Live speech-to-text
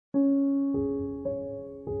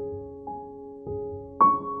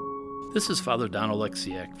This is Father Don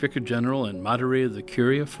Alexiak, Vicar General and Moderator of the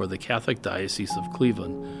Curia for the Catholic Diocese of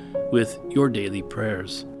Cleveland, with your daily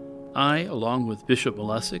prayers. I, along with Bishop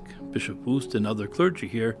Malesic, Bishop Woost, and other clergy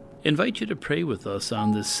here, invite you to pray with us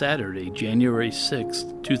on this Saturday, January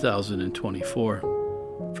 6th,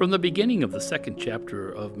 2024. From the beginning of the second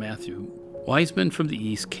chapter of Matthew, wise men from the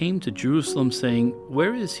east came to Jerusalem saying,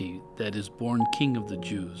 "Where is he that is born King of the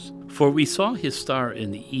Jews? For we saw his star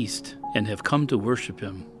in the east and have come to worship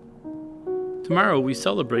him." Tomorrow we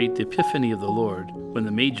celebrate the Epiphany of the Lord, when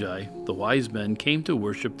the Magi, the wise men, came to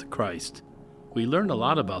worship the Christ. We learn a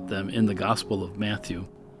lot about them in the Gospel of Matthew.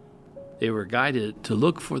 They were guided to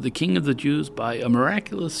look for the King of the Jews by a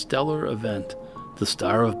miraculous stellar event, the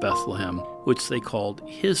Star of Bethlehem, which they called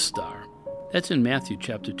his star. That's in Matthew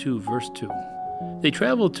chapter 2, verse 2. They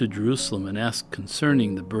traveled to Jerusalem and asked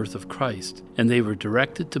concerning the birth of Christ, and they were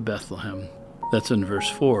directed to Bethlehem. That's in verse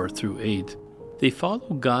 4 through 8. They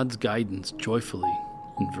followed God's guidance joyfully.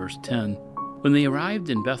 In verse 10, when they arrived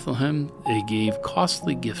in Bethlehem, they gave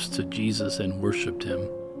costly gifts to Jesus and worshipped him.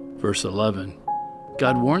 Verse 11,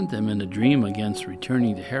 God warned them in a dream against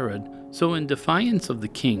returning to Herod, so in defiance of the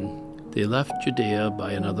king, they left Judea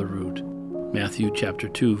by another route. Matthew chapter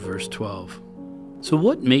 2, verse 12. So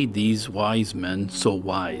what made these wise men so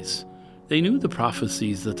wise? They knew the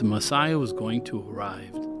prophecies that the Messiah was going to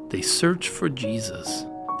arrive. They searched for Jesus.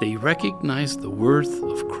 They recognized the worth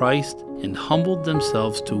of Christ and humbled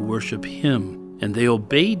themselves to worship him, and they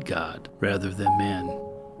obeyed God rather than man.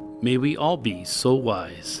 May we all be so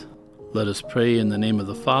wise. Let us pray in the name of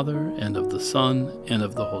the Father, and of the Son, and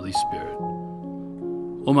of the Holy Spirit.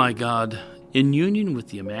 O my God, in union with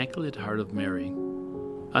the Immaculate Heart of Mary,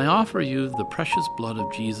 I offer you the precious blood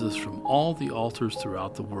of Jesus from all the altars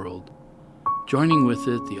throughout the world, joining with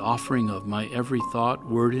it the offering of my every thought,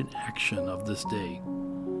 word, and action of this day.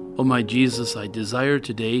 O my Jesus, I desire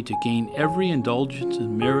today to gain every indulgence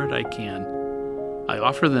and merit I can. I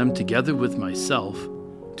offer them together with myself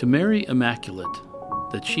to Mary Immaculate,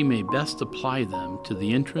 that she may best apply them to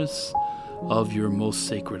the interests of your most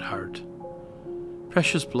sacred heart.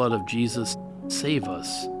 Precious blood of Jesus, save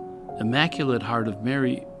us. Immaculate Heart of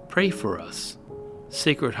Mary, pray for us.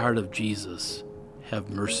 Sacred Heart of Jesus, have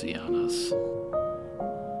mercy on us.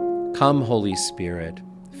 Come, Holy Spirit,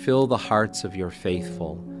 fill the hearts of your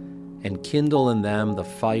faithful, and kindle in them the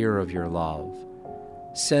fire of your love.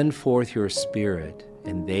 Send forth your Spirit,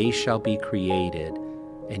 and they shall be created,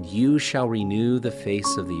 and you shall renew the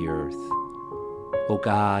face of the earth. O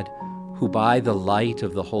God, who by the light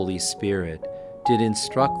of the Holy Spirit did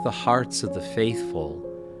instruct the hearts of the faithful,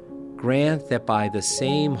 grant that by the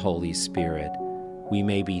same Holy Spirit we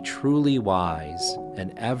may be truly wise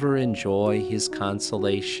and ever enjoy his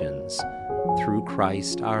consolations, through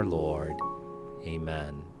Christ our Lord.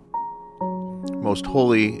 Amen. Most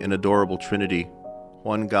holy and adorable Trinity,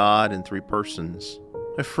 one God in three persons,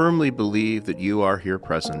 I firmly believe that you are here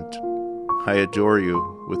present. I adore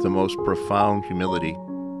you with the most profound humility.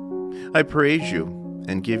 I praise you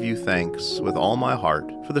and give you thanks with all my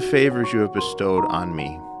heart for the favors you have bestowed on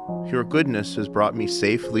me. Your goodness has brought me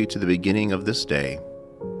safely to the beginning of this day.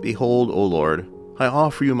 Behold, O Lord, I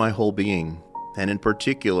offer you my whole being, and in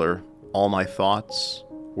particular all my thoughts,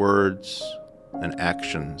 words, and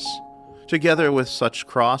actions, together with such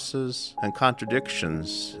crosses and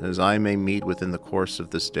contradictions as I may meet within the course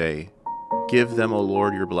of this day. Give them, O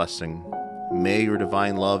Lord, your blessing. May your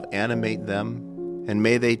divine love animate them, and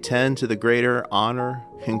may they tend to the greater honor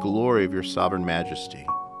and glory of your sovereign majesty.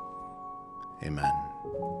 Amen.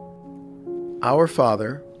 Our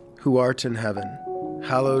Father, who art in heaven,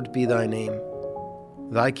 hallowed be thy name.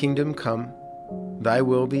 Thy kingdom come, thy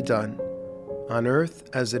will be done, on earth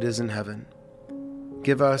as it is in heaven.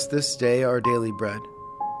 Give us this day our daily bread,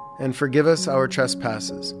 and forgive us our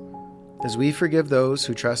trespasses, as we forgive those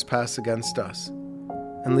who trespass against us.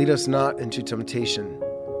 And lead us not into temptation,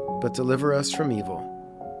 but deliver us from evil.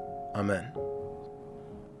 Amen.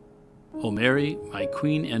 O Mary, my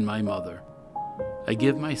Queen and my Mother, I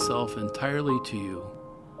give myself entirely to you.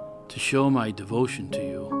 To show my devotion to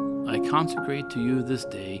you, I consecrate to you this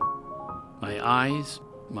day my eyes,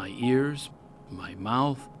 my ears, my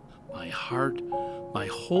mouth, my heart, my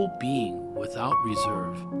whole being without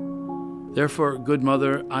reserve. Therefore, good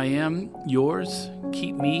Mother, I am yours.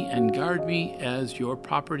 Keep me and guard me as your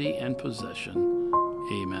property and possession.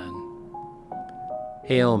 Amen.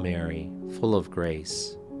 Hail Mary, full of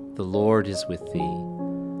grace, the Lord is with thee.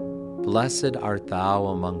 Blessed art thou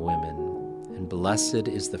among women, and blessed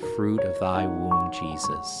is the fruit of thy womb,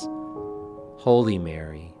 Jesus. Holy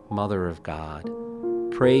Mary, Mother of God,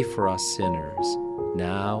 pray for us sinners,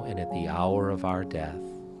 now and at the hour of our death.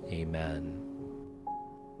 Amen.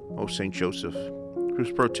 O Saint Joseph,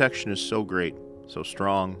 whose protection is so great, so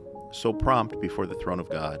strong, so prompt before the throne of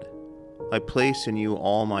God. I place in you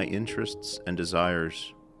all my interests and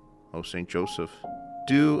desires. O Saint Joseph,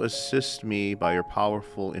 do assist me by your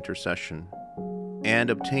powerful intercession, and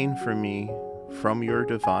obtain for me, from your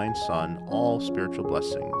divine Son, all spiritual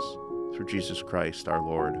blessings, through Jesus Christ our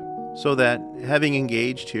Lord, so that, having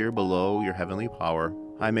engaged here below your heavenly power,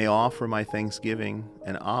 I may offer my thanksgiving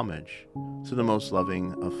and homage to the most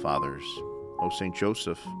loving of fathers. O Saint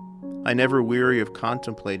Joseph, I never weary of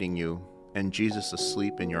contemplating you and Jesus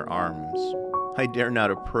asleep in your arms. I dare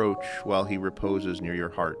not approach while he reposes near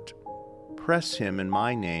your heart. Press him in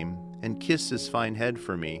my name and kiss his fine head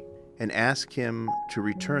for me, and ask him to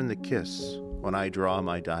return the kiss when I draw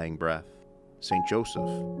my dying breath. Saint Joseph,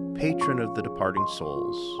 patron of the departing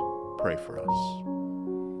souls, pray for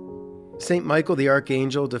us. Saint Michael the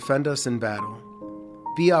Archangel, defend us in battle.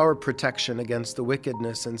 Be our protection against the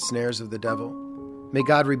wickedness and snares of the devil. May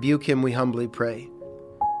God rebuke him, we humbly pray.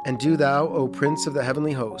 And do thou, O Prince of the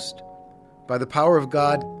heavenly host, by the power of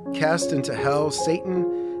God, cast into hell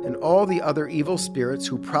Satan and all the other evil spirits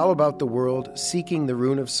who prowl about the world seeking the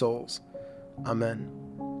ruin of souls. Amen.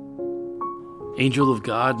 Angel of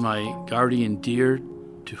God, my guardian dear,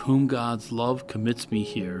 to whom God's love commits me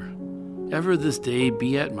here, ever this day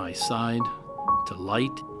be at my side, to light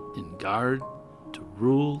and guard, to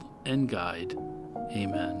rule and guide.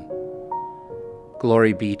 Amen.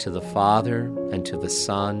 Glory be to the Father, and to the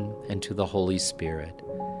Son, and to the Holy Spirit,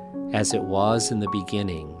 as it was in the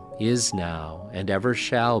beginning, is now, and ever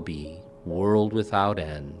shall be, world without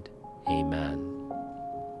end. Amen.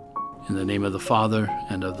 In the name of the Father,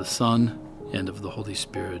 and of the Son, and of the Holy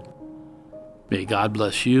Spirit. May God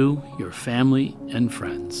bless you, your family, and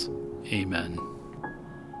friends. Amen.